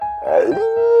How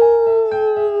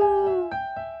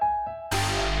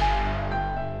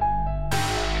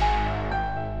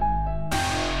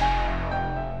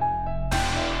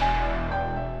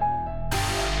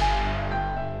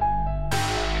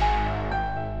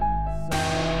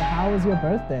was your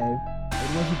birthday?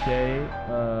 It was a day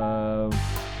of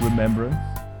remembrance.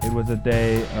 It was a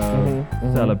day of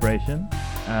celebration.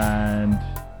 And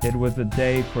it was a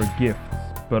day for gifts,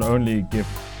 but only gifts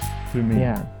to me.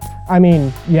 Yeah. I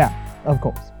mean, yeah, of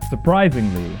course.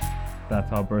 Surprisingly, that's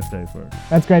how birthdays work.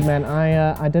 That's great, man.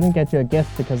 I didn't get you a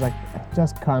gift because I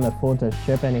just can't afford to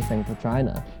ship anything to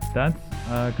China. That's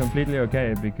completely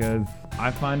okay, because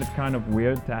I find it kind of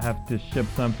weird to have to ship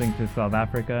something to South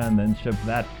Africa and then ship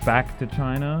that back to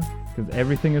China, because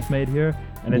everything is made here.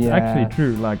 And it's actually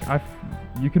true. Like,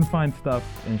 you can find stuff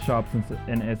in shops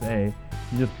in SA.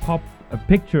 You just pop a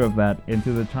picture of that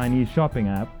into the Chinese shopping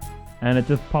app, and it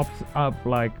just pops up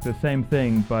like the same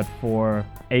thing, but for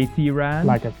 80 rand.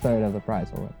 Like a third of the price,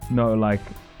 or what? No, like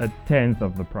a tenth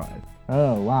of the price.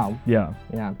 Oh, wow. Yeah.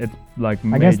 Yeah. It's like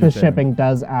I guess the major shipping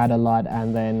does add a lot,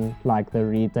 and then like the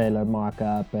retailer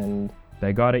markup and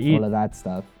They gotta eat. all of that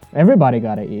stuff. Everybody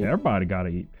gotta eat. Everybody gotta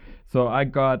eat. So I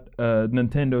got a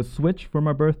Nintendo Switch for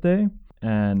my birthday,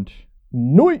 and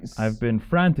Nice! I've been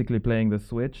frantically playing the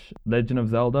Switch, Legend of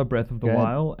Zelda, Breath of the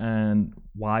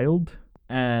Wild,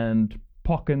 and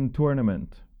Pokken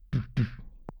Tournament,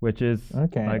 which is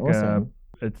like awesome.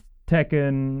 it's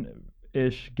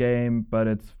Tekken-ish game, but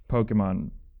it's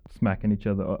Pokemon smacking each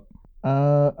other up.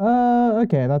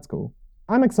 Okay, that's cool.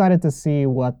 I'm excited to see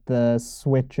what the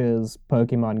Switch's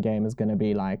Pokemon game is gonna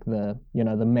be like, the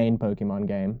main Pokemon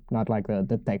game, not like the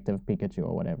Detective Pikachu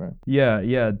or whatever.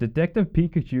 Yeah, Detective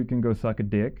Pikachu can go suck a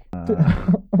dick.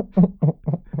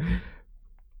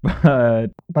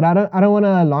 But I don't want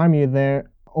to alarm you. They're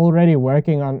already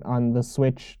working on the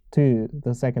Switch 2,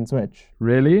 the second Switch.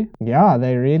 Really? Yeah,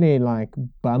 they really like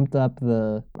bumped up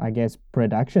the, I guess,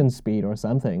 production speed or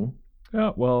something.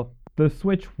 Yeah, well, the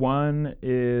Switch 1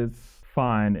 is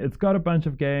fine. It's got a bunch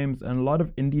of games and a lot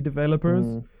of indie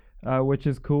developers, which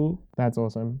is cool. That's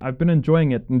awesome. I've been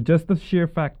enjoying it, and just the sheer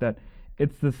fact that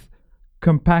it's this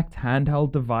compact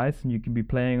handheld device and you can be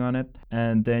playing on it,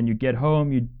 and then you get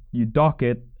home, you dock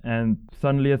it, and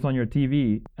suddenly it's on your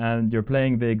TV, and you're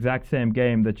playing the exact same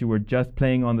game that you were just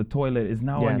playing on the toilet is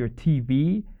now on your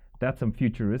TV. That's some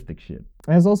futuristic shit.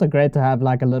 And it's also great to have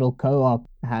like a little co-op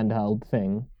handheld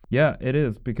thing. Yeah, it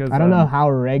is, because I don't know how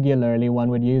regularly one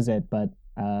would use it, but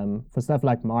for stuff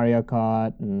like Mario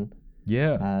Kart and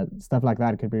stuff like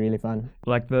that, it could be really fun.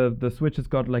 Like the Switch has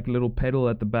got like a little pedal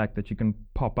at the back that you can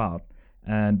pop out,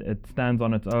 and it stands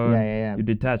on its own. Yeah. You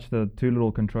detach the two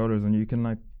little controllers, and you can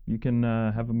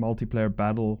have a multiplayer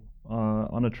battle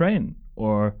on a train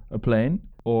or a plane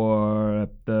or at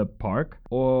the park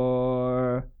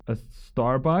or a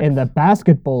Starbucks. In the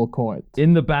basketball court.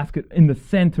 In the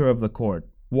center of the court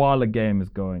while a game is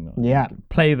going on. Yeah.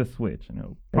 Play the Switch, and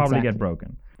it'll probably get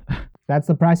broken. That's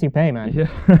the price you pay, man. Yeah.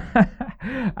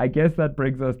 I guess that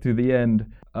brings us to the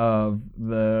end of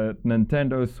the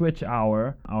Nintendo Switch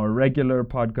Hour, our regular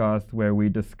podcast where we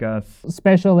discuss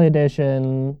special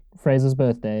edition Fraser's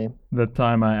birthday. The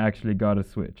time I actually got a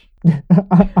Switch.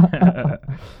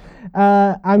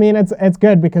 I mean, it's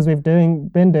good because we've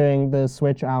been doing the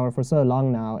Switch Hour for so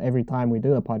long now. Every time we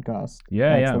do a podcast,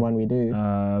 that's the one we do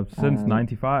since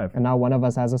 '95, and now one of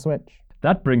us has a Switch.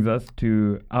 That brings us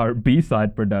to our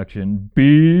B-side production,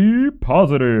 Be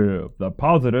Positive, the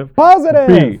Positive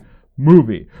B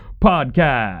Movie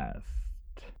Podcast.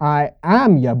 I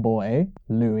am your boy,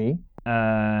 Louis.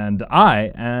 And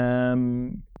I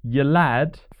am your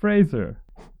lad, Fraser.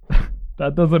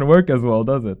 That doesn't work as well,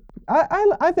 does it?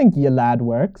 I think your lad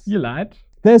works. Your lad.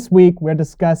 This week we're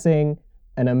discussing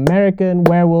An American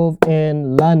Werewolf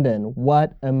in London.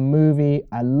 What a movie.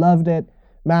 I loved it.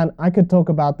 Man, I could talk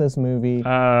about this movie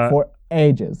for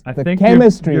ages. I the think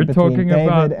chemistry you're between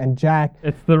David and Jack.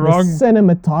 It's the wrong. The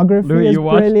cinematography Louis, is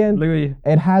brilliant. Louis.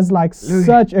 It has like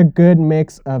such a good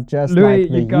mix of just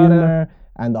like the humor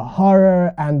and the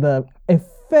horror, and the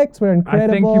effects were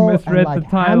incredible. I think you misread and, like, the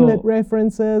title. Hamlet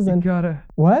references and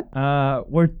what?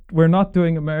 We're not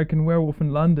doing American Werewolf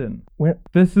in London.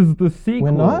 This is the sequel.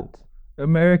 We're not?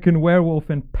 American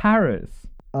Werewolf in Paris.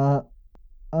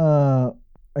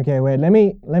 Okay, wait, let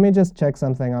me just check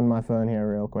something on my phone here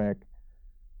real quick.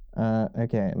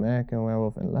 Okay, American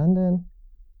Werewolf in London.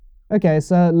 Okay,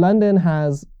 so London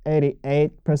has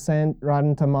 88%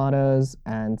 Rotten Tomatoes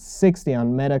and 60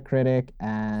 on Metacritic,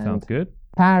 and sounds good.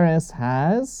 Paris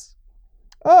has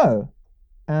that's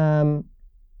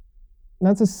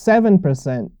a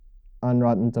 7% on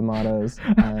Rotten Tomatoes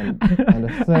and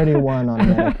a 31 on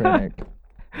Metacritic.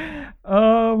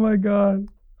 Oh my god.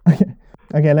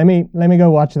 Okay, let me go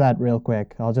watch that real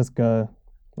quick. I'll just go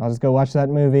watch that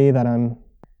movie that I'm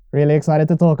really excited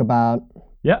to talk about.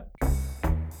 Yeah.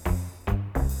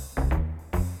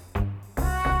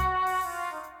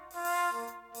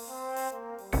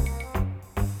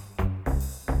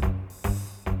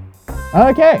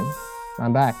 Okay,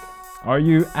 I'm back. Are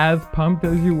you as pumped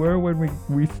as you were when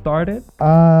we started?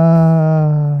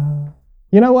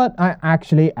 You know what? I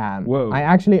actually am. Whoa. I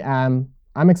actually am.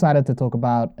 I'm excited to talk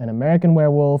about An American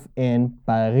Werewolf in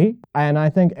Paris. And I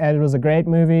think it was a great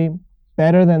movie.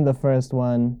 Better than the first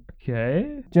one.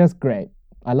 Okay. Just great.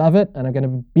 I love it, and I'm going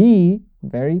to be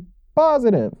very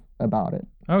positive about it.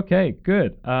 Okay,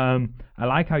 good. I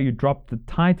like how you dropped the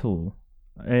title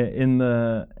in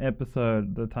the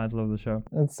episode, the title of the show.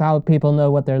 That's how people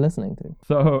know what they're listening to.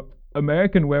 So,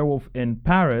 American Werewolf in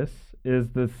Paris is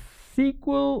the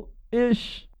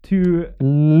sequel-ish to...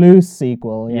 Loose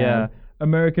sequel, yeah.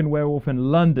 American Werewolf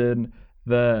in London,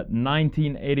 the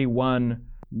 1981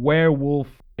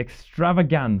 Werewolf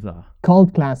Extravaganza.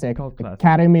 Cult classic. Cult classic.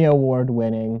 Academy Award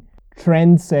winning,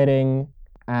 trend-setting,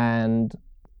 and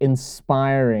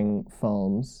inspiring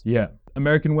films. Yeah.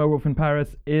 American Werewolf in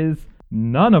Paris is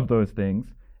none of those things.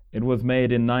 It was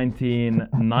made in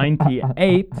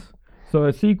 1998, so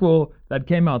a sequel that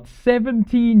came out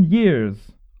 17 years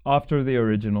after the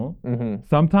original. Mm-hmm.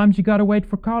 Sometimes you gotta wait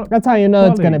for That's how you know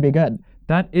it's going to be good.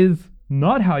 That is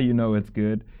not how you know it's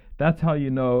good. That's how you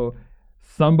know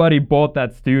somebody bought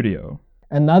that studio.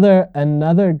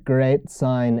 Another great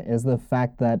sign is the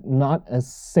fact that not a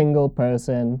single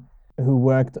person who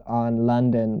worked on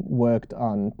London worked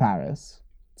on Paris.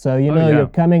 So you're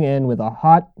coming in with a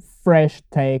hot, fresh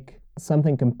take,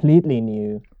 something completely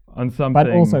new, on something, but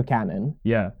also canon.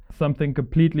 Yeah, something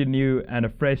completely new and a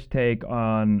fresh take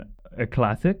on a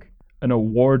classic, an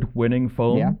award-winning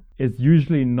film is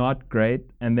usually not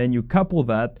great. And then you couple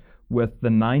that with the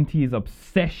 90s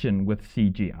obsession with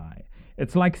CGI.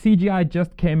 It's like CGI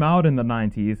just came out in the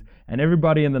 90s, and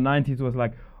everybody in the 90s was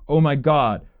like, oh my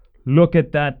god, look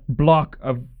at that block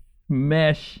of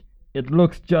mesh. It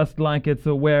looks just like it's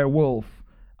a werewolf.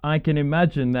 I can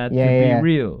imagine that to be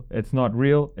real. It's not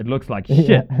real. It looks like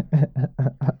shit.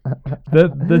 The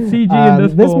CG in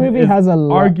this film movie is has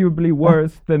arguably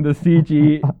worse than the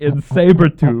CG in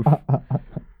Sabretooth.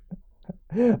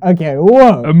 Okay,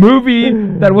 whoa. A movie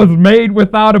that was made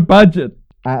without a budget.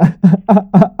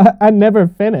 I never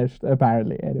finished,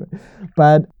 apparently, anyway.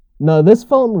 But no, this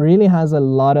film really has a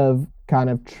lot of kind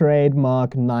of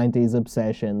trademark 90s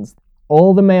obsessions.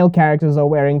 All the male characters are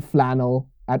wearing flannel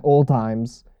at all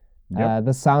times. Yep.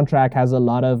 The soundtrack has a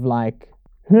lot of like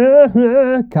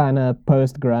kind of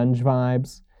post-grunge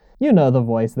vibes. You know the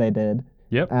voice they did.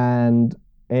 Yep. And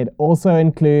it also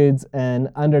includes an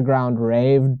underground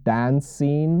rave dance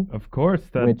scene. Of course,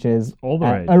 which is all the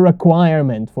rage. A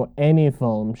requirement for any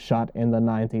film shot in the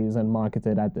 90s and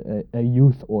marketed at a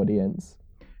youth audience.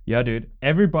 Yeah, dude.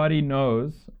 Everybody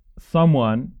knows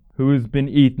someone who's been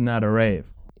eaten at a rave.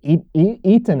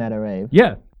 Eaten at a rave?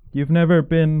 Yeah. You've never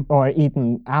been... Or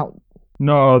eaten out?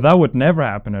 No, that would never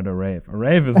happen at a rave. A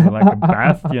rave is like a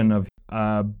bastion of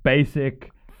basic,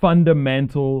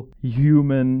 fundamental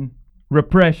human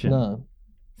repression. No.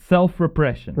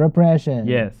 Self-repression. Repression.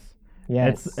 Yes.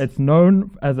 Yes. It's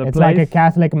known as a place... It's like a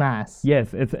Catholic mass.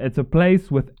 Yes, it's a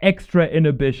place with extra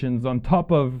inhibitions on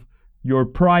top of your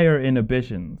prior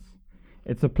inhibitions.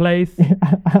 It's a place...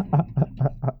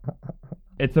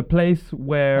 It's a place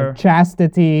where...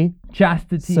 Chastity.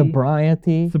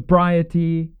 Sobriety.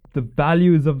 The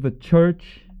values of the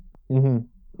church.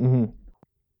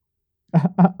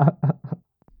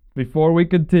 Before we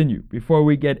continue, before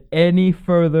we get any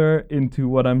further into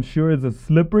what I'm sure is a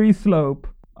slippery slope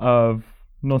of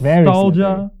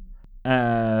nostalgia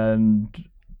and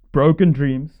broken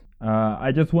dreams,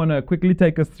 I just want to quickly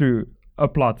take us through a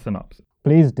plot synopsis.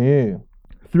 Please do.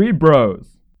 3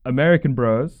 bros, American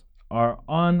bros, are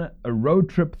on a road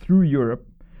trip through Europe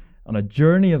on a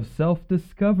journey of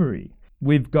self-discovery.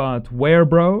 We've got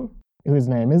Werebro, whose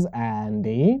name is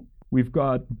Andy. We've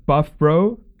got Buff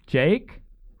Bro, Jake,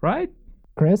 right?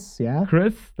 Chris, yeah.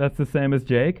 Chris, that's the same as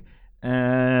Jake.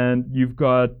 And you've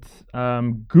got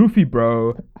Goofy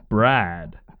Bro,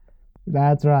 Brad.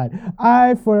 That's right.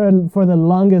 For the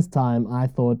longest time, I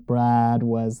thought Brad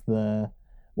was the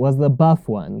buff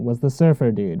one, was the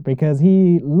surfer dude, because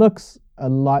he looks a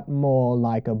lot more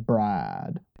like a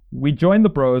Brad. We join the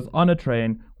bros on a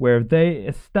train where they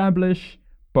establish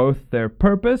both their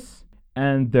purpose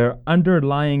and their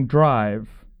underlying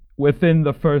drive within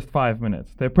the first 5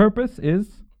 minutes. Their purpose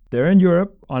is they're in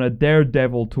Europe on a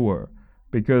daredevil tour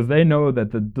because they know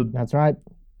that That's right.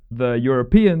 the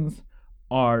Europeans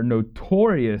are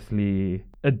notoriously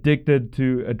addicted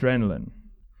to adrenaline.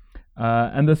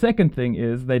 And the second thing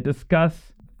is they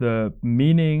discuss the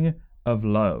meaning of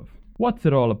love. What's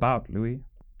it all about, Louis?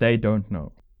 They don't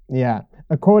know. Yeah.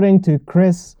 According to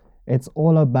Chris, it's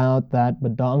all about that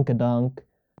badonkadonk,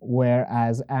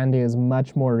 whereas Andy is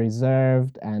much more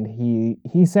reserved, and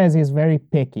he says he's very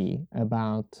picky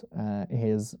about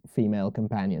his female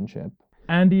companionship.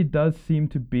 Andy does seem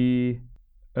to be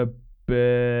a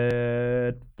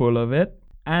bit full of it.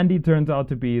 Andy turns out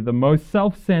to be the most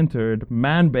self-centered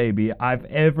man baby I've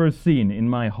ever seen in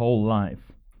my whole life.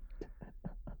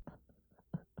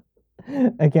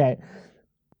 Okay,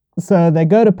 so they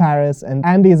go to Paris, and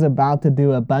Andy's about to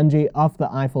do a bungee off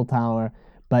the Eiffel Tower,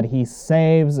 but he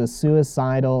saves a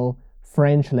suicidal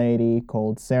French lady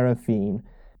called Seraphine.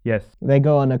 Yes. They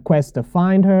go on a quest to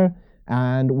find her,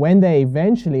 and when they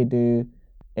eventually do,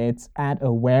 it's at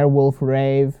a werewolf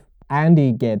rave.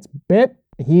 Andy gets bit.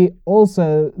 He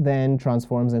also then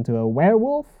transforms into a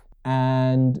werewolf,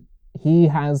 and he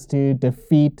has to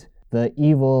defeat the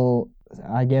evil,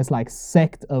 I guess, like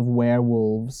sect of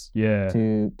werewolves Yeah.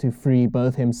 to free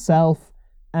both himself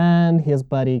and his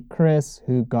buddy Chris,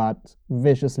 who got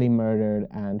viciously murdered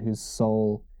and whose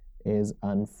soul is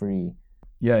unfree.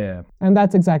 Yeah. And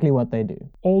that's exactly what they do.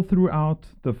 All throughout,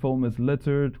 the film is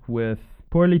littered with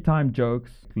poorly timed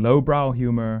jokes, lowbrow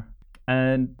humor,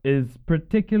 and is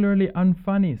particularly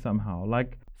unfunny somehow.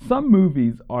 Like, some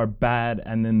movies are bad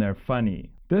and then they're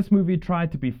funny. This movie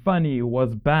tried to be funny,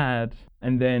 was bad,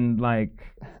 and then,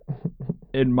 like,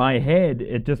 in my head,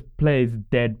 it just plays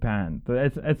deadpan. So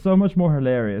it's so much more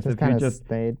hilarious Just if you kind of just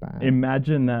stayed bad.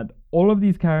 imagine that all of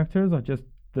these characters are just,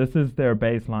 this is their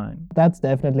baseline. That's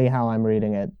definitely how I'm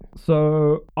reading it.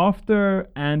 So after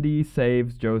Andy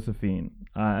saves Josephine,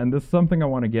 and this is something I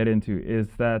want to get into, is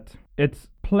that it's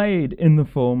played in the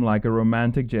film like a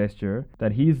romantic gesture,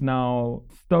 that he's now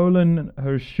stolen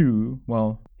her shoe.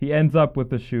 Well, he ends up with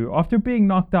the shoe after being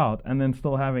knocked out and then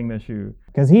still having the shoe.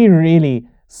 Because he really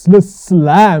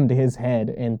slammed his head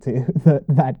into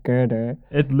that girder.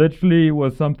 It literally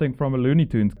was something from a Looney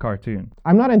Tunes cartoon.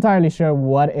 I'm not entirely sure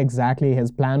what exactly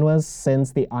his plan was,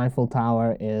 since the Eiffel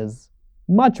Tower is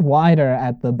much wider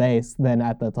at the base than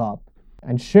at the top.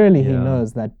 And surely he Yeah.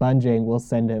 knows that bungeeing will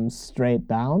send him straight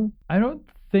down. I don't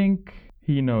think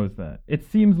he knows that. It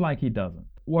seems like he doesn't.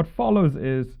 What follows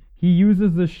is he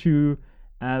uses the shoe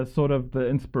as sort of the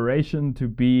inspiration to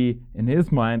be, in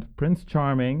his mind, Prince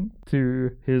Charming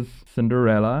to his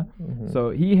Cinderella. So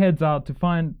he heads out to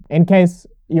find... In case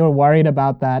you're worried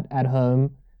about that at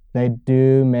home, they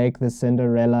do make the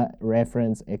Cinderella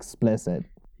reference explicit.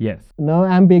 Yes. No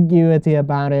ambiguity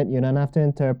about it. You don't have to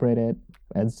interpret it.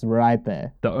 It's right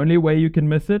there. The only way you can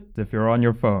miss it is if you're on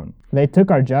your phone. They took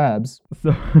our jobs.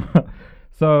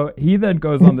 So he then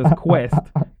goes on this quest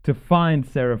to find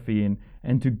Seraphine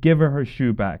and to give her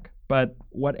shoe back. But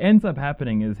what ends up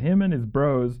happening is him and his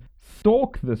bros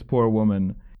stalk this poor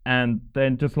woman and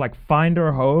then just like find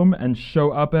her home and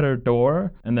show up at her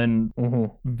door and then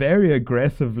very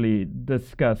aggressively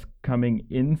discuss coming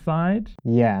inside.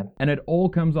 Yeah. And it all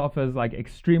comes off as like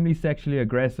extremely sexually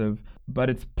aggressive, but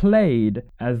it's played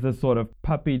as this sort of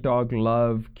puppy dog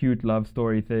love, cute love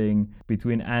story thing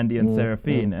between Andy and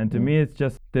Seraphine. And to me, it's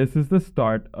just, this is the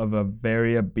start of a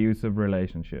very abusive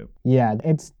relationship. Yeah,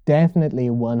 it's definitely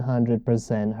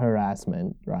 100%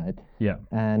 harassment, right? Yeah.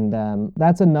 And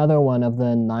that's another one of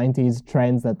the 90s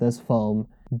trends that this film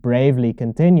bravely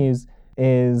continues,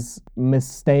 is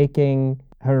mistaking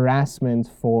harassment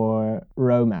for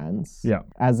romance. Yeah.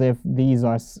 As if these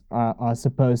are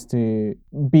supposed to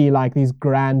be like these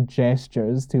grand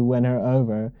gestures to win her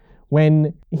over,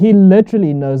 when he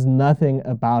literally knows nothing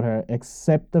about her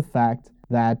except the fact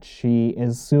that she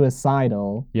is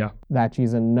suicidal, Yeah. that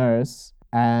she's a nurse,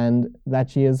 and that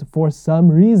she is, for some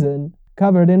reason,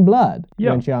 covered in blood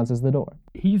when she answers the door.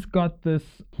 He's got this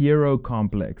hero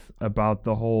complex about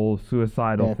the whole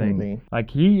suicidal Definitely. thing. Like,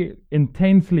 he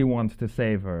intensely wants to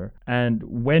save her. And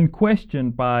when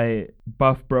questioned by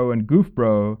Buff Bro and Goof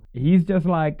Bro, he's just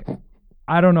like,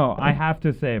 I don't know, I have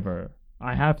to save her.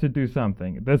 I have to do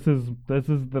something. This is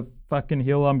the fucking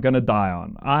hill I'm gonna die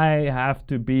on. I have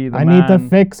to be the I man. need to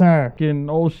fix her. And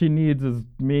all she needs is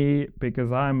me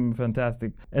because I'm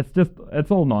fantastic.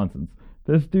 It's all nonsense.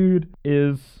 This dude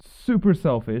is super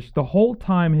selfish. The whole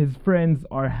time his friends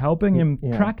are helping him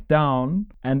track down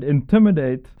and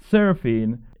intimidate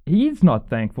Seraphine, he's not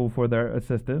thankful for their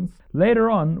assistance.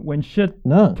 Later on, when shit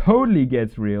totally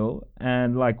gets real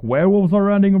and like werewolves are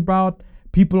running about,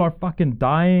 people are fucking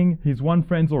dying, his one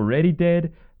friend's already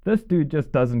dead, This dude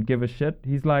just doesn't give a shit.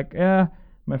 He's like, yeah,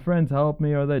 my friends help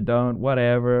me or they don't,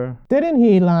 whatever. Didn't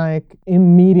he like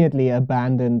immediately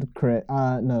abandon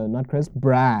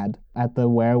Brad at the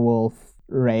werewolf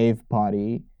rave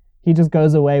party? He just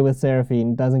goes away with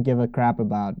Seraphine, doesn't give a crap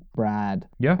about Brad.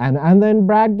 Yeah. And then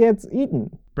Brad gets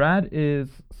eaten. Brad is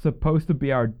supposed to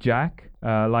be our Jack,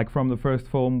 like from the first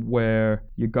film, where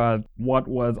you got what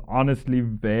was honestly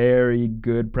very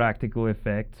good practical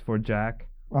effects for Jack.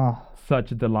 Oh,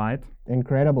 such a delight.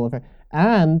 Incredible effect.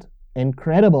 And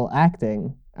incredible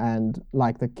acting, and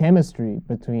like the chemistry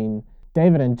between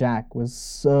David and Jack was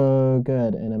so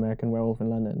good in American Werewolf in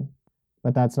London.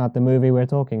 But that's not the movie we're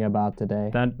talking about today.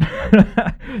 That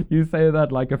you say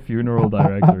that like a funeral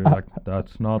director. Like,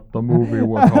 that's not the movie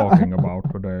we're talking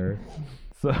about today.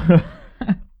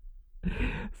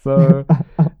 So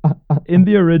in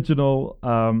the original,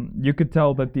 you could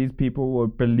tell that these people were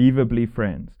believably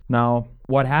friends. Now,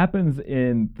 what happens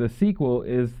in the sequel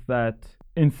is that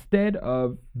instead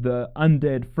of the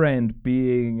undead friend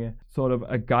being sort of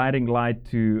a guiding light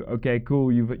to, okay,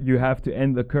 cool, you have to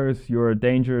end the curse, you're a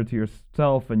danger to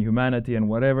yourself and humanity and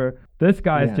whatever, this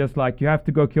guy is just like, you have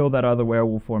to go kill that other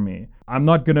werewolf for me. I'm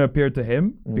not gonna appear to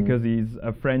him because he's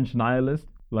a French nihilist.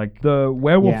 Like, the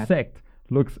werewolf sect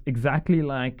looks exactly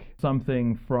like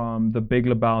something from The Big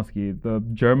Lebowski, the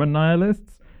German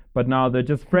nihilists, but now they're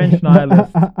just French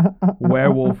nihilist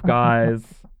werewolf guys.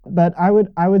 But I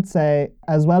would say,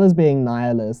 as well as being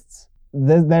nihilists,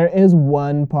 there is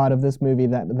one part of this movie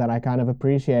that I kind of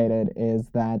appreciated, is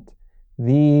that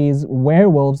these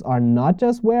werewolves are not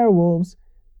just werewolves,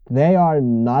 they are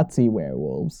Nazi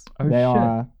werewolves. They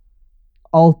are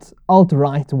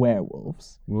alt-right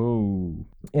werewolves. Whoa.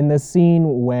 In the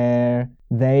scene where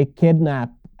they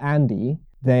kidnap Andy,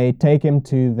 they take him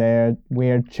to their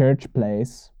weird church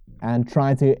place and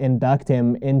try to induct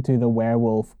him into the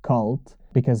werewolf cult,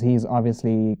 because he's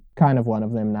obviously kind of one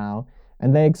of them now.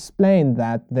 And they explain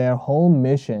that their whole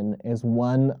mission is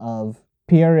one of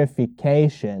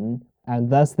purification, and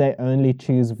thus they only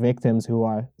choose victims who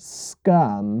are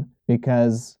scum,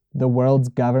 because the world's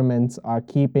governments are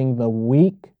keeping the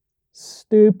weak,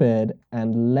 stupid,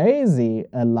 and lazy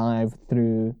alive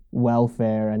through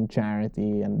welfare and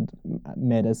charity and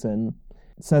medicine.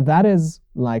 So that is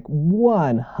like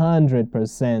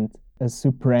 100% a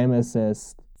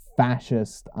supremacist,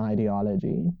 fascist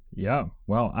ideology. Yeah,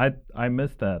 well, I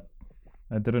missed that.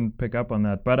 I didn't pick up on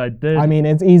that, but I did. I mean,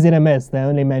 it's easy to miss. They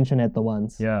only mention it the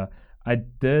once. Yeah, I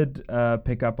did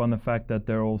pick up on the fact that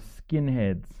they're all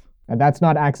skinheads. And that's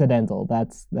not accidental.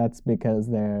 That's because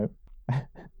they're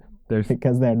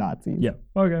because they're Nazis. Yeah.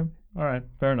 Okay. All right.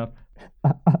 Fair enough.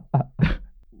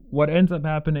 What ends up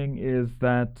happening is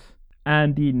that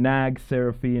Andy nags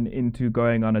Seraphine into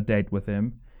going on a date with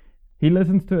him. He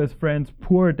listens to his friend's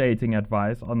poor dating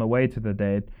advice on the way to the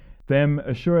date, them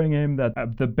assuring him that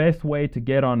the best way to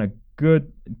get on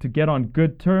good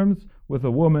terms with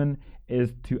a woman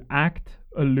is to act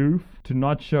aloof, to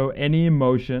not show any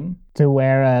emotion. To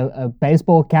wear a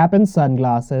baseball cap and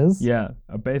sunglasses. Yeah,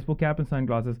 a baseball cap and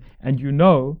sunglasses. And you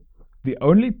know, the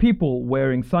only people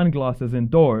wearing sunglasses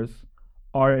indoors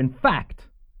are in fact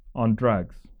on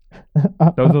drugs.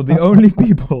 Those are the only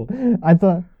people. I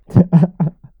thought...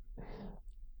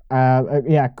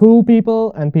 cool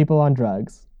people and people on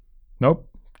drugs. Nope.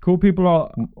 Cool people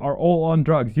are all on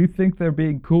drugs. You think they're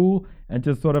being cool and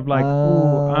just sort of like,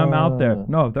 ooh, I'm out there.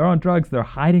 No, they're on drugs. They're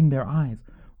hiding their eyes.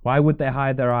 Why would they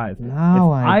hide their eyes?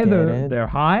 Now it's I either get it. They're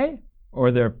high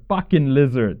or they're fucking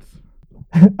lizards.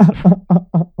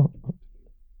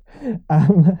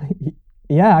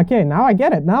 Yeah, okay, now I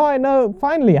get it. Now I know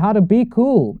finally how to be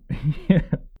cool. Yeah.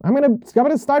 I'm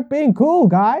gonna start being cool,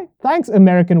 guy. Thanks,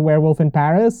 American Werewolf in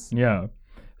Paris. Yeah.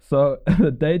 So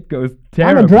the date goes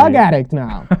terribly. I'm a drug addict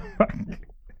now.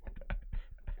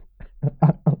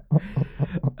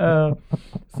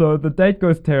 So the date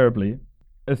goes terribly,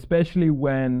 especially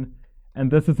when,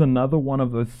 and this is another one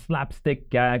of those slapstick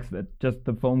gags that just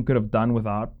the film could have done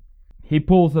without. He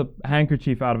pulls a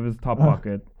handkerchief out of his top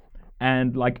pocket,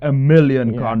 and like a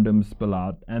million condoms spill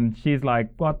out, and she's like,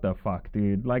 "What the fuck,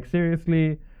 dude? Like,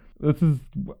 seriously, this is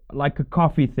like a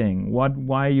coffee thing.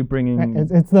 Why are you bringing?"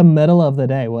 It's the middle of the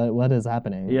day. What is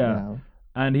happening? Yeah. You know?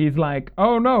 And he's like,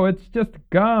 "Oh no, it's just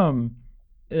gum."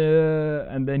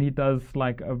 And then he does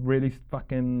like a really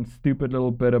fucking stupid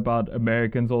little bit about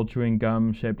Americans all chewing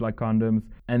gum shaped like condoms.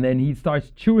 And then he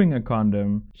starts chewing a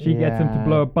condom. She gets him to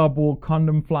blow a bubble.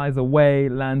 Condom flies away,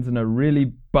 lands in a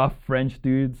really buff French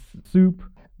dude's soup.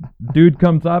 Dude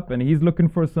comes up and he's looking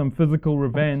for some physical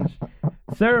revenge.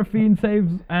 Seraphine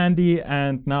saves Andy,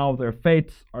 and now their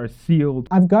fates are sealed.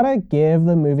 I've got to give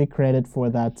the movie credit for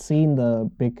that scene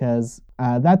though, because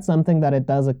that's something that it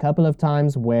does a couple of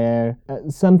times where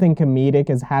something comedic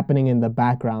is happening in the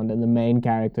background and the main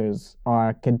characters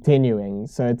are continuing.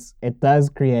 So it does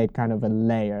create kind of a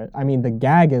layer. I mean, the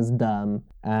gag is dumb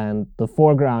and the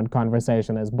foreground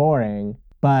conversation is boring,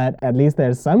 but at least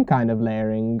there's some kind of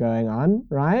layering going on,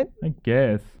 right? I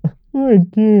guess. I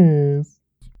guess.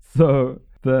 So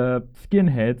the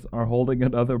skinheads are holding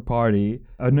another party,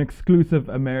 an exclusive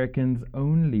Americans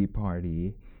only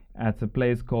party at a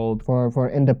place called... For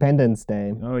Independence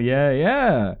Day. Oh,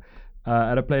 yeah.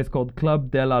 At a place called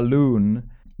Club de la Lune,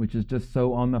 which is just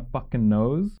so on the fucking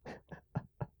nose.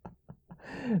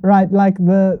 Right, like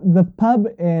the pub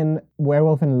in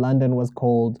Werewolf in London was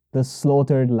called The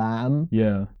Slaughtered Lamb.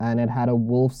 Yeah. And it had a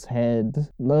wolf's head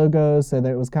logo, so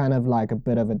there was kind of like a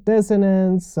bit of a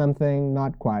dissonance, something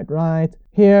not quite right.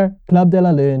 Here, Club de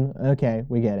la Lune, okay,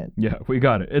 we get it. Yeah, we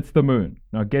got it. It's the moon.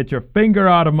 Now get your finger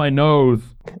out of my nose.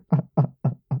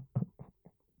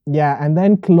 Yeah, and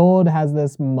then Claude has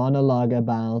this monologue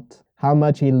about how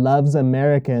much he loves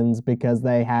Americans because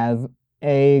they have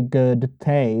a good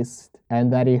taste,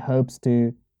 and that he hopes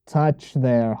to touch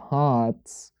their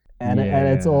hearts, and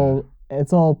it's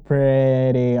all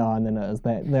pretty on the nose.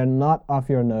 They're not off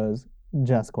your nose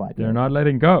just quite. They're not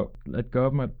letting go. Let go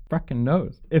of my fucking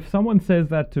nose. If someone says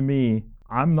that to me,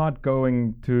 I'm not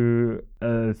going to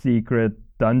a secret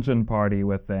dungeon party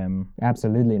with them.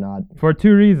 Absolutely not. For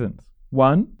two reasons.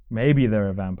 One, maybe they're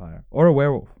a vampire or a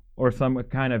werewolf or some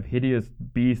kind of hideous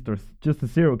beast or just a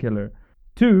serial killer.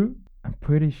 Two, I'm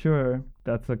pretty sure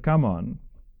that's a come on.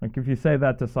 Like if you say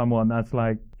that to someone, that's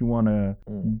like you want to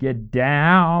get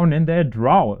down in their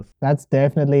drawers. That's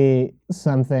definitely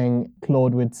something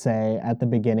Claude would say at the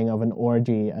beginning of an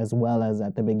orgy as well as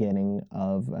at the beginning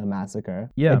of a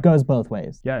massacre. Yeah. It goes both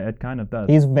ways. Yeah, it kind of does.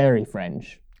 He's very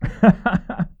French.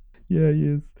 Yeah, he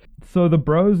is. So the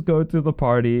bros go to the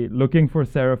party looking for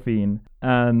Seraphine,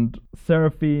 and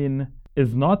Seraphine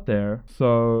is not there.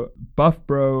 So Buff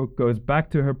Bro goes back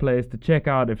to her place to check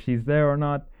out if she's there or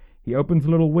not. He opens a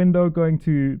little window going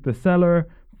to the cellar,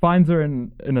 finds her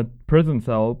in a prison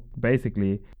cell,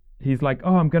 basically. He's like,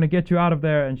 oh, I'm going to get you out of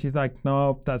there. And she's like,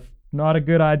 no, that's not a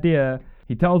good idea.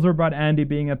 He tells her about Andy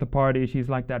being at the party. She's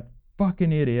like, that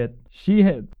fucking idiot. She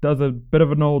does a bit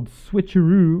of an old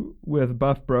switcheroo with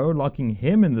Buff Bro, locking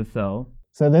him in the cell.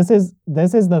 So this is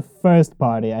the first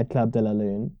party at Club de la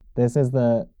Lune.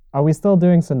 Are we still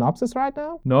doing synopsis right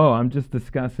now? No, I'm just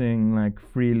discussing like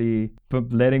freely, but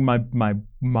letting my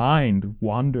mind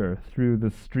wander through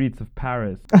the streets of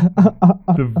Paris.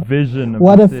 The vision of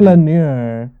what the a city.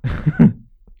 flaneur.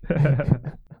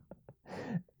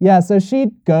 Yeah, so she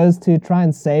goes to try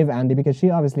and save Andy because she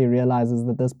obviously realizes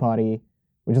that this party,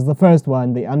 which is the first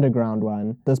one, the underground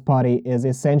one, this party is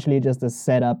essentially just a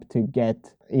setup to get,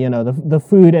 the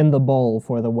food in the bowl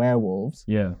for the werewolves.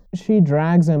 Yeah. She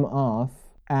drags him off.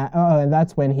 And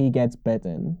that's when he gets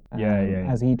bitten. Yeah.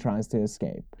 As he tries to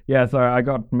escape. Yeah, sorry, I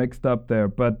got mixed up there.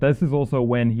 But this is also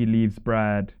when he leaves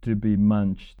Brad to be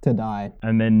munched. To die.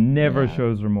 And then never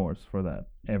shows remorse for that.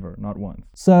 Ever. Not once.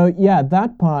 So, yeah,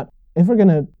 that part, if we're going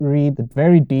to read the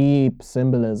very deep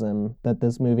symbolism that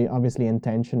this movie obviously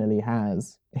intentionally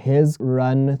has, his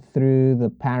run through the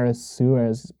Paris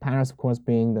sewers, Paris, of course,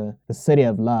 being the city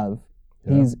of love,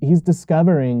 he's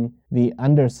discovering the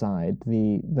underside,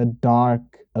 the dark,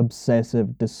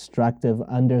 obsessive, destructive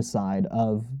underside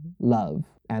of love.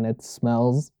 And it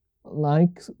smells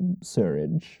like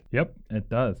sewage. Yep, it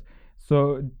does.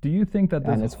 So do you think that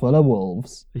this... And it's full of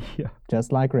wolves. Yeah.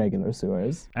 Just like regular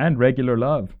sewers. And regular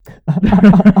love.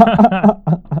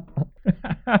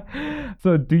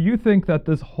 So do you think that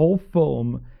this whole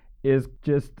film is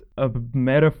just a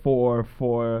metaphor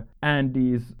for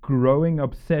Andy's growing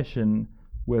obsession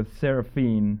with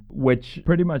Seraphine, which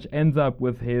pretty much ends up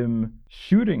with him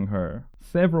shooting her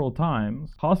several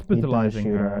times, hospitalizing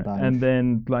her, and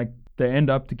then like they end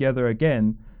up together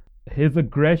again? His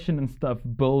aggression and stuff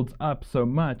builds up so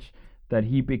much that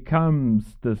he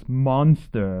becomes this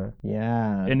monster.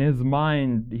 Yeah. In his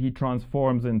mind, he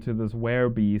transforms into this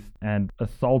werebeast and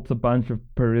assaults a bunch of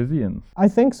Parisians. I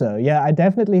think so. Yeah, I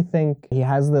definitely think he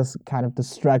has this kind of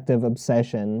destructive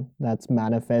obsession that's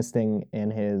manifesting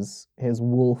in his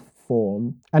wolf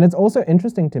form. And it's also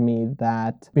interesting to me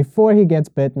that before he gets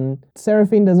bitten,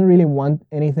 Seraphine doesn't really want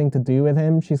anything to do with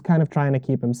him. She's kind of trying to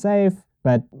keep him safe,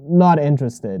 but not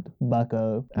interested.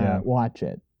 Bucko, watch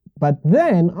it. But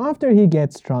then, after he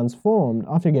gets transformed,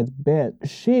 after he gets bit,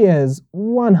 she is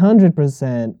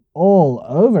 100% all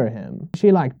over him.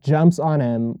 She like jumps on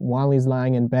him while he's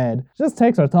lying in bed, just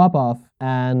takes her top off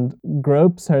and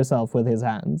gropes herself with his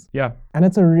hands. Yeah. And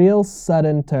it's a real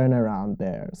sudden turnaround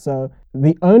there. So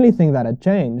the only thing that had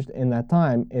changed in that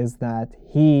time is that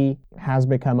he has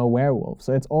become a werewolf.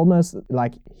 So it's almost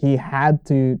like he had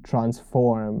to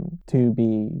transform to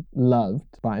be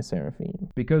loved by Seraphine.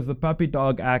 Because the puppy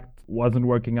dog act wasn't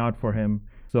working out for him.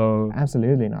 So,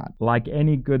 Absolutely not. like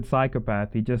any good psychopath,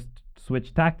 he just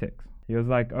switched tactics. He was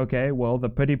like, okay, well, the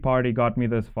pity party got me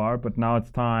this far, but now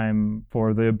it's time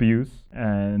for the abuse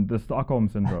and the Stockholm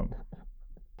Syndrome.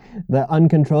 The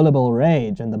uncontrollable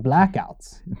rage and the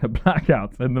blackouts. The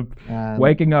blackouts and the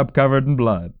waking up covered in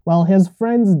blood. Well, his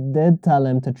friends did tell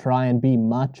him to try and be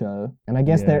macho, and I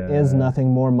guess there is Yeah. nothing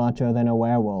more macho than a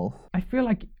werewolf. I feel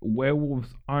like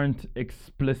werewolves aren't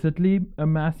explicitly a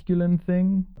masculine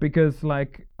thing because,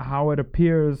 like, how it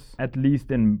appears, at least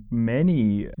in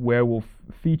many werewolf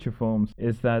feature films,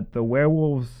 is that the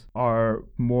werewolves are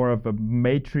more of a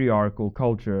matriarchal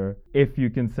culture, if you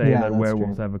can say Yeah, that that's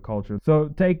werewolves true. have a culture. So,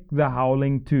 take The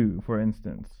Howling 2, for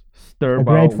instance. A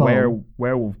great Sturbo, film.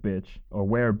 werewolf bitch, or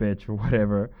were-bitch, or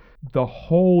whatever. The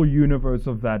whole universe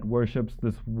of that worships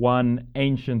this one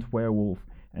ancient werewolf,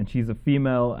 and she's a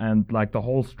female, and like the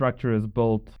whole structure is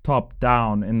built top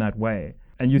down in that way.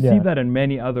 And you see Yeah. that in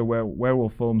many other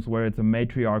werewolf films where it's a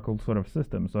matriarchal sort of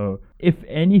system. So if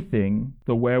anything,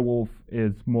 the werewolf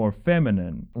is more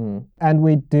feminine. And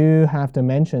we do have to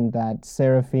mention that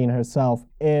Seraphine herself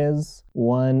is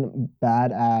one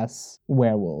badass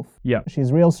werewolf. Yeah.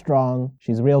 She's real strong,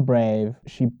 she's real brave,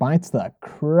 she bites the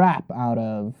crap out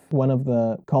of one of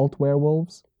the cult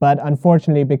werewolves. But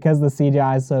unfortunately, because the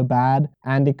CGI is so bad,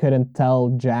 Andy couldn't tell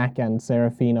Jack and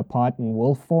Seraphine apart in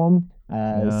wolf form,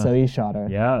 so he shot her.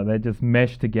 Yeah, they just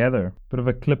mesh together. Bit of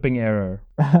a clipping error.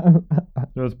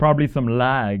 There was probably some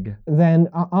lag. Then,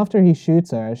 after he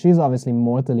shoots her, she's obviously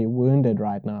mortally wounded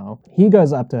right now. He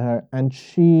goes up to her and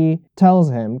she tells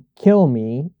him, "Kill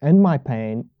me, end my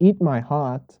pain, eat my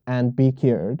heart, and be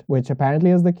cured." Which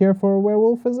apparently is the cure for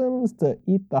werewolfism, is to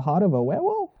eat the heart of a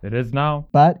werewolf. It is now.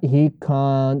 But he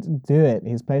can't do it.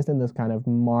 He's placed in this kind of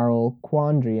moral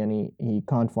quandary and he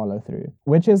can't follow through.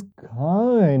 Which is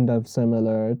kind of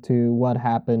similar to what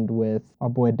happened with our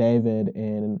boy David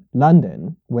in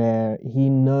London, where he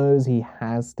knows he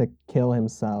has to kill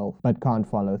himself but can't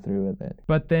follow through with it.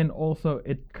 But then also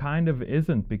it kind of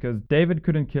isn't, because David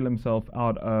couldn't kill himself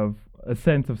out of a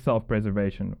sense of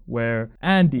self-preservation, where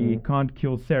Andy can't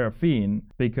kill Seraphine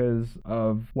because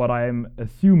of what I'm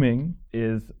assuming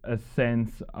is a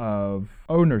sense of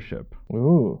ownership.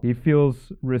 Ooh. He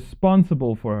feels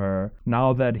responsible for her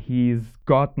now that he's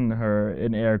gotten her,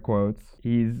 in air quotes.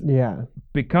 He's Yeah.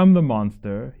 become the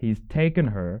monster, he's taken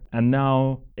her, and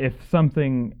now if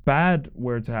something bad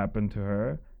were to happen to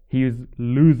her, he's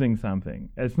losing something.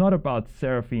 It's not about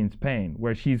Seraphine's pain,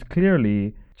 where she's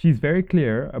very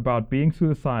clear about being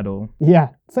suicidal Yeah.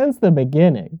 Since the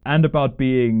beginning. and about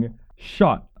being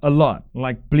shot a lot,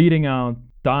 like bleeding out,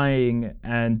 dying,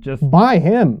 and just By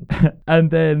him. and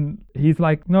then he's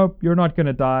like, nope, you're not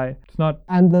gonna die. It's not.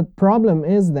 And the problem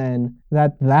is then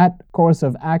that course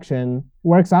of action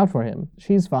works out for him.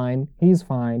 She's fine. He's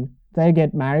fine. They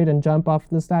get married and jump off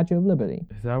the Statue of Liberty.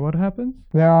 Is that what happens?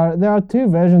 There are two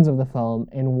versions of the film.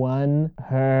 In one,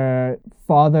 her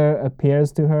father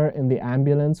appears to her in the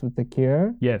ambulance with the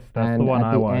cure. Yes, that's And the one at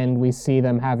I the watched. end, we see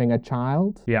them having a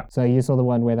child. Yeah. So you saw the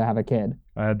one where they have a kid.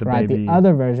 The Right, baby. the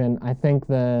other version, I think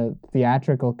the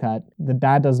theatrical cut, the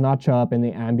dad does not show up in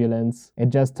the ambulance. It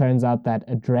just turns out that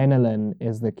adrenaline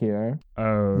is the cure.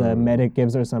 Oh. The medic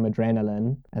gives her some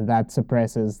adrenaline, and that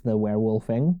suppresses the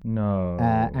werewolfing. No.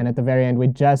 And at the very end, we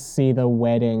just see the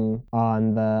wedding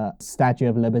on the Statue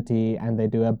of Liberty, and they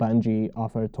do a bungee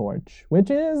off her torch, which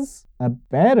is a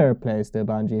better place to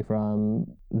bungee from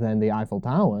than the Eiffel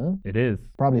Tower. It is.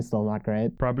 Probably still not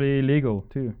great. Probably illegal,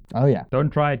 too. Oh, yeah. Don't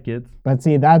try it, kids. But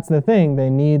see, that's the thing. They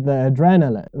need the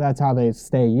adrenaline. That's how they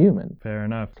stay human. Fair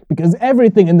enough. Because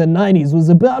everything in the 90s was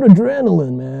about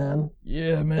adrenaline, man.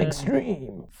 Yeah, man.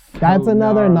 Extreme. That's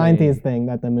another gnarly. 90s thing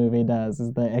that the movie does,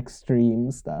 is the extreme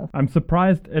stuff. I'm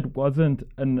surprised it wasn't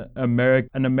an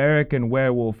American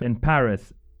werewolf in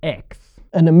Paris X.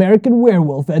 An American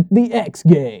werewolf at the X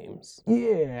Games.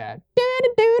 Yeah.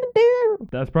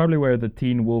 That's probably where the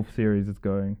Teen Wolf series is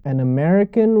going. An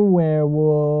American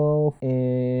werewolf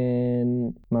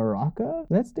in Morocco?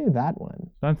 Let's do that one.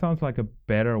 That sounds like a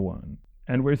better one.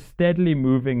 And we're steadily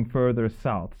moving further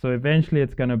south. So eventually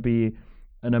it's going to be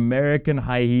an American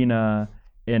hyena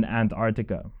in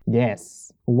Antarctica.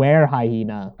 Yes. Were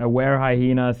hyena. A were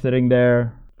hyena sitting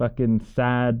there, fucking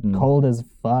sad and Cold as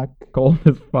fuck. cold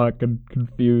as fuck and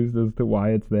confused as to why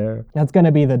it's there. That's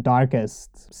gonna be the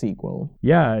darkest sequel.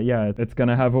 Yeah, it's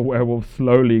gonna have a werewolf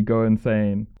slowly go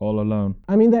insane all alone.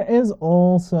 I mean, there is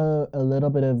also a little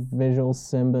bit of visual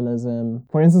symbolism.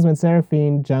 For instance, when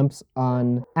Seraphine jumps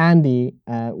on Andy,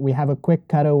 we have a quick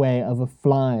cutaway of a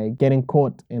fly getting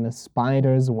caught in a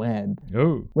spider's web,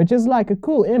 Oh. which is like a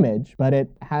cool image, but it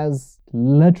has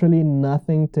literally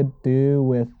nothing to do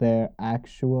with their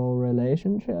actual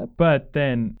relationship. But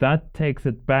then that takes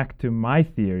it back to my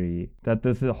theory that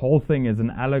this whole thing is an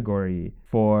allegory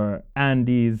for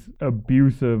Andy's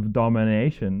abusive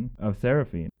domination of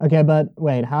Seraphine. Okay, but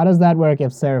wait, how does that work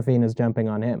if Seraphine is jumping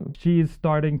on him? She's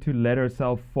starting to let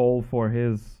herself fall for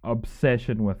his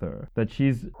obsession with her. That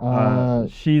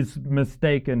she's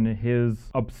mistaken his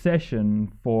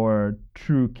obsession for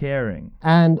true caring.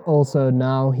 And also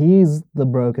now he's the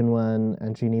broken one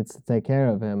and she needs to take care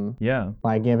of him Yeah.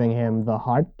 by giving him the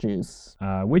heart juice.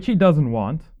 Which he doesn't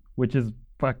want, which is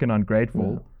fucking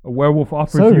ungrateful. Yeah. A werewolf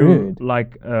offers So you rude.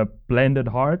 like a blended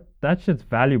heart. That shit's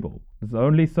valuable. There's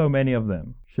only so many of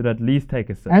them. Should at least take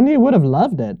a sip. And he would have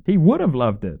loved it. He would have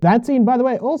loved it. That scene, by the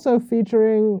way, also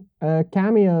featuring a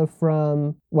cameo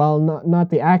from, well, not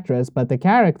the actress, but the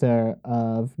character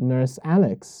of Nurse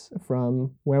Alex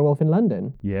from Werewolf in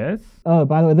London. Yes. Oh,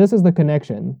 by the way, this is the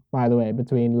connection, by the way,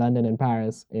 between London and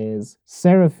Paris, is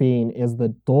Seraphine is the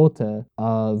daughter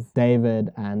of David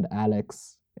and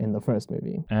Alex in the first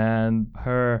movie. And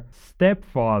her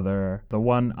stepfather, the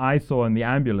one I saw in the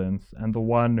ambulance, and the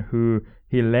one who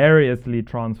hilariously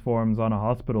transforms on a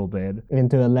hospital bed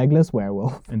Into a legless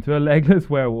werewolf. into a legless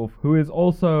werewolf, who is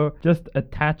also just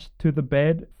attached to the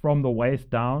bed from the waist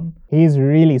down. He's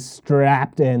really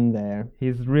strapped in there.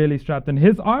 He's really strapped and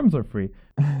his arms are free.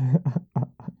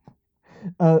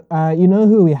 You know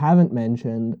who we haven't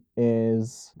mentioned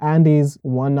is Andy's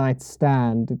one-night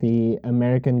stand, the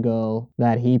American girl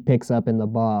that he picks up in the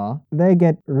bar. They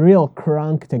get real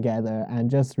crunk together and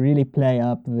just really play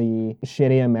up the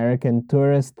shitty American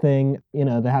tourist thing. You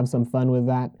know, they have some fun with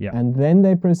that. Yeah. And then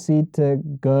they proceed to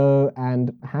go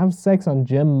and have sex on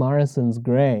Jim Morrison's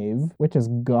grave, which is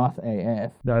goth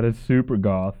AF. That is super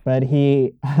goth. But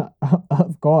he,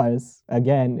 of course,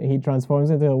 again, he transforms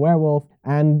into a werewolf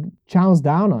and chows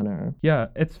down on her. Yeah,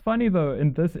 it's funny though,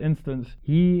 in this instance,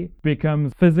 he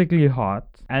becomes physically hot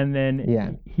and then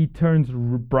Yeah. he turns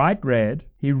bright red.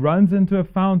 He runs into a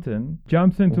fountain,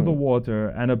 jumps into the water,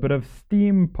 and a bit of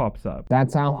steam pops up.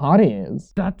 That's how hot he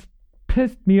is. That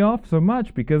pissed me off so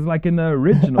much because, like in the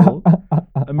original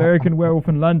American Werewolf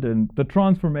in London, the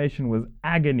transformation was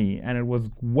agony and it was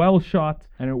well shot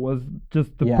and it was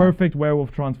just the Yeah. perfect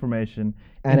werewolf transformation.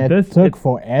 And In it took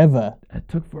forever. it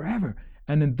took forever.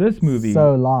 And in this movie,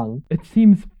 So long. it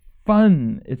seems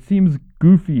fun. It seems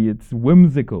goofy. It's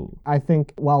whimsical. I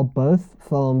think while both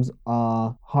films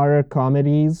are horror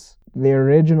comedies, the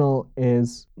original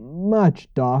is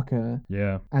much darker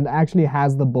Yeah. and actually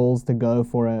has the balls to go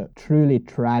for a truly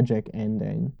tragic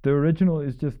ending. The original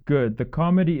is just good. The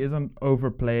comedy isn't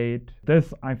overplayed.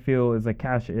 This, I feel, is a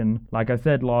cash in. Like I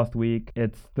said last week,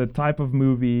 it's the type of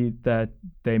movie that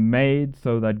they made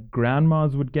so that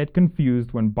grandmas would get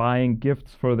confused when buying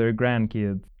gifts for their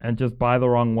grandkids and just buy the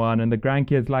wrong one. And the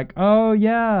grandkids like, oh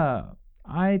yeah,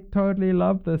 I totally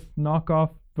love this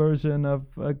knockoff version of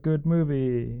a good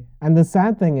movie. And the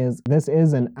sad thing is, this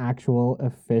is an actual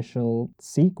official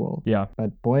sequel. Yeah.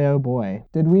 But boy, oh boy.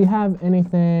 Did we have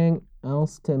anything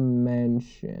else to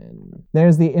mention?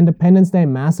 There's the Independence Day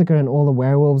Massacre and all the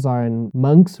werewolves are in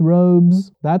monk's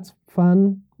robes. That's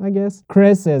fun, I guess.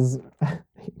 Chris is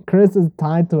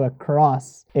tied to a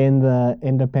cross in the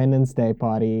Independence Day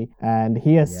party and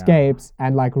he escapes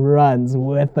and like runs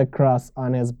with the cross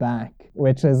on his back,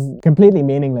 which is completely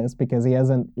meaningless because he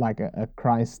isn't like a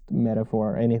Christ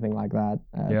metaphor or anything like that.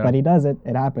 But he does it.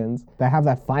 It happens. They have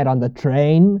that fight on the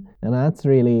train and that's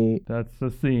That's the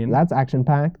scene. that's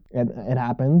action-packed. It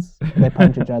happens. They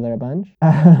punch each other a bunch.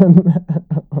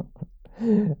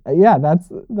 Yeah,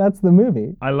 that's the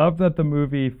movie. I love that the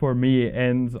movie for me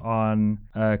ends on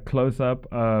a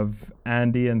close-up of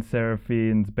Andy and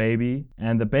Seraphine's baby,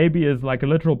 and the baby is like a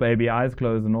literal baby, eyes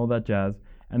closed and all that jazz,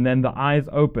 and then the eyes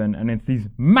open and it's these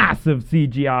massive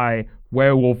CGI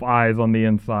werewolf eyes on the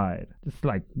inside. just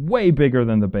like way bigger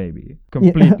than the baby.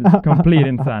 Complete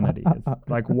insanity. It's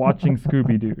like watching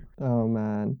Scooby-Doo. Oh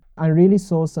man. I really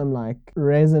saw some like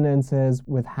resonances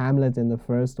with Hamlet in the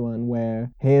first one, where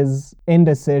his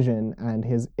indecision and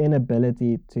his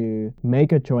inability to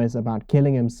make a choice about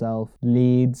killing himself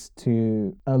leads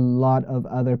to a lot of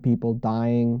other people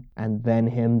dying, and then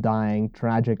him dying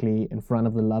tragically in front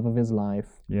of the love of his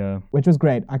life. Yeah. Which was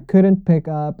great. I couldn't pick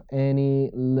up any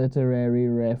literary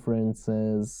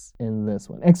references in this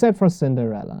one, except for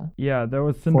Cinderella. Yeah, there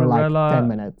was For like Cinderella, 10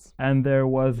 minutes. and there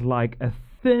was like a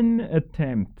thin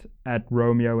attempt at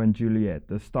Romeo and Juliet,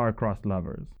 the star-crossed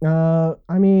lovers.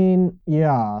 I mean,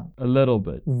 yeah, A little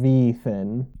bit. V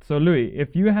thin. So Louis,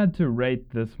 if you had to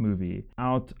rate this movie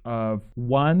out of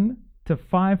 1 to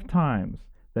 5 times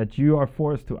that you are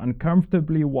forced to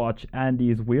uncomfortably watch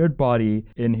Andy's weird body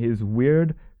in his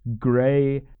weird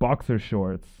gray boxer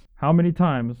shorts, how many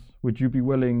times would you be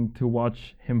willing to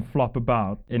watch him flop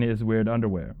about in his weird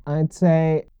underwear? I'd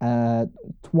say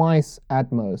twice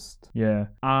at most. Yeah,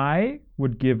 I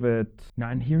would give it. Now,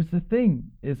 and here's the thing: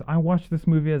 is I watched this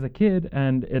movie as a kid,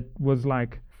 and it was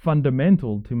like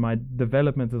fundamental to my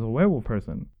development as a werewolf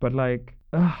person. But like,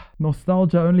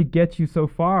 nostalgia only gets you so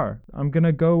far. I'm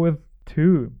gonna go with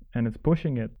 2, and it's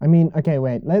pushing it. I mean, okay,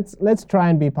 wait. Let's try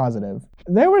and be positive.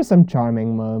 There were some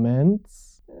charming moments.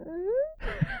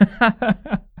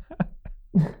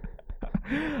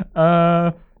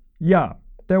 Yeah,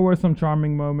 there were some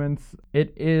charming moments.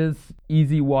 It is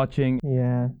easy watching.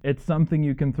 Yeah. It's something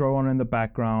you can throw on in the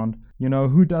background. You know,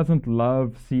 who doesn't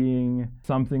love seeing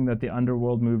something that the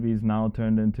underworld movies now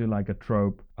turned into like a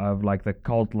trope of like the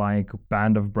cult-like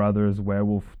band of brothers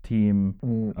werewolf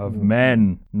team of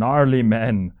men, gnarly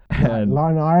men, and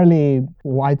Gnarly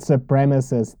white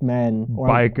supremacist men. Or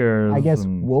bikers. I guess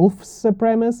and, wolf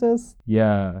supremacists.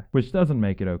 yeah, which doesn't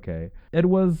make it okay. It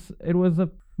was a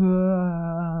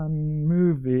fun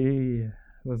movie. It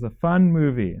was a fun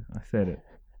movie. I said it.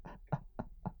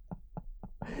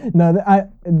 No,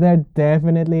 there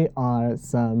definitely are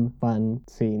some fun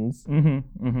scenes.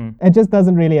 It just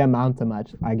doesn't really amount to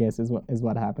much, I guess, is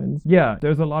what happens. Yeah,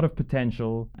 there's a lot of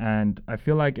potential, and I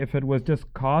feel like if it was just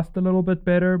cast a little bit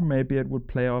better, maybe it would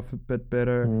play off a bit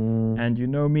better. And you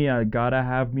know me, I gotta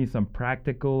have me some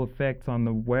practical effects on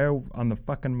the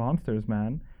fucking monsters,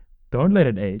 man. Don't let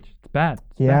it age. It's bad.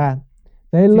 It's Yeah. bad.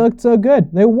 They looked so good.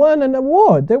 They won an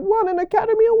award. They won an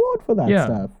Academy Award for that Yeah.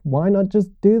 stuff. Why not just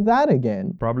do that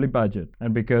again? Probably budget,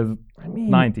 and because I mean,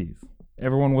 90s,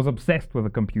 everyone was obsessed with a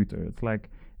computer. It's like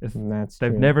that's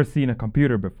they've true. never seen a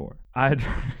computer before.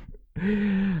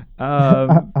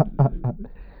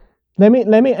 Let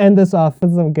me end this off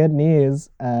with some good news.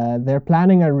 They're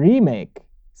planning a remake,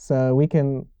 so we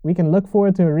can look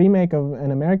forward to a remake of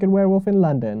An American Werewolf in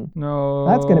London. No.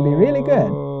 That's gonna be really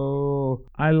good.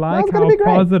 I like That's gonna how be great.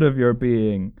 positive you're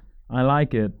being. I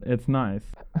like it. It's nice.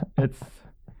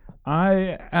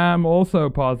 I am also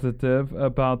positive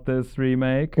about this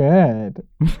remake. Good.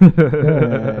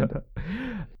 Good.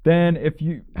 Then if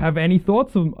you have any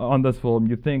thoughts on this film,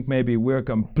 you think maybe we're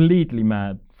completely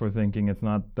mad for thinking it's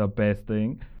not the best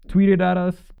thing, tweet it at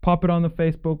us, pop it on the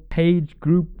Facebook page,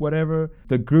 group, whatever.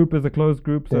 The group is a closed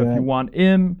group, so if you want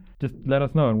in, just let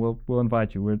us know and we'll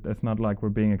invite you. It's not like we're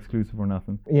being exclusive or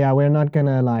nothing. Yeah, we're not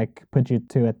gonna like put you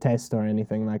to a test or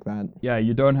anything like that. Yeah,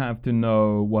 you don't have to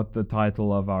know what the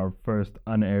title of our first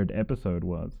unaired episode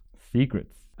was.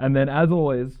 Secrets. And then as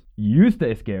always, you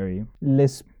stay scary. Le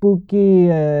spooky,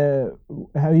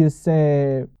 how you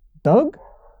say, dog?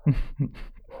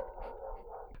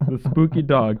 The spooky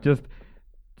dog, just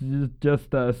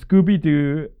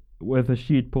Scooby-Doo with a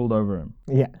sheet pulled over him.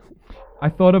 Yeah. I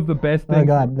thought of the best thing. Oh my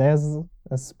god, there's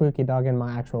a spooky dog in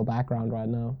my actual background right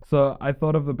now. So I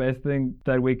thought of the best thing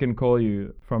that we can call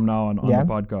you from now on Yeah? the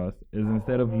podcast is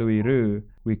instead of Louis Roo,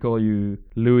 we call you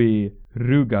Louis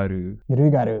Rugaru.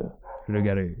 Rugaru.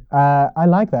 Rugaru. I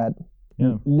like that.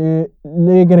 Yeah.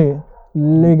 Ligru.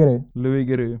 Louis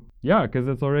Guru. Yeah, because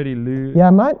it's already Lou. Yeah,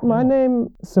 my name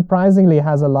surprisingly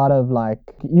has a lot of like,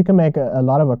 you can make a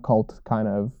lot of occult kind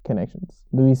of connections.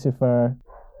 Lucifer,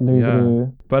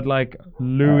 Ligru. But like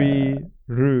Louis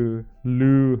Roo,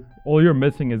 Lou, all you're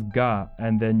missing is Ga,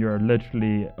 and then you're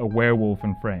literally a werewolf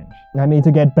in French. I need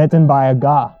to get bitten by a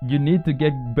ga. You need to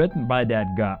get bitten by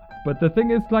that Ga. But the thing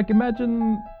is, like,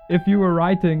 imagine if you were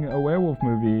writing a werewolf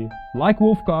movie like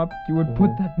Wolf Cop, you would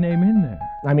put that name in there.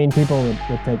 I mean, people would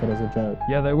take it as a joke,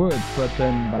 Yeah, they would, but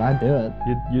then but I do it.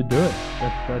 you do it.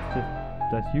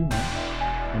 That's you, man.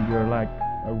 And you're like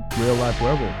a real life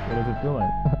werewolf. What does it feel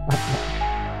like?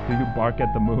 Do you bark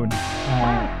at the moon?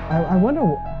 I wonder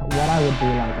what I would be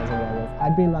like as a werewolf.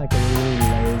 I'd be like a really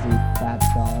lazy fat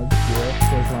dog.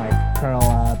 Just like curl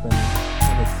up and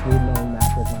have a sweet little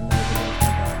nap with my nose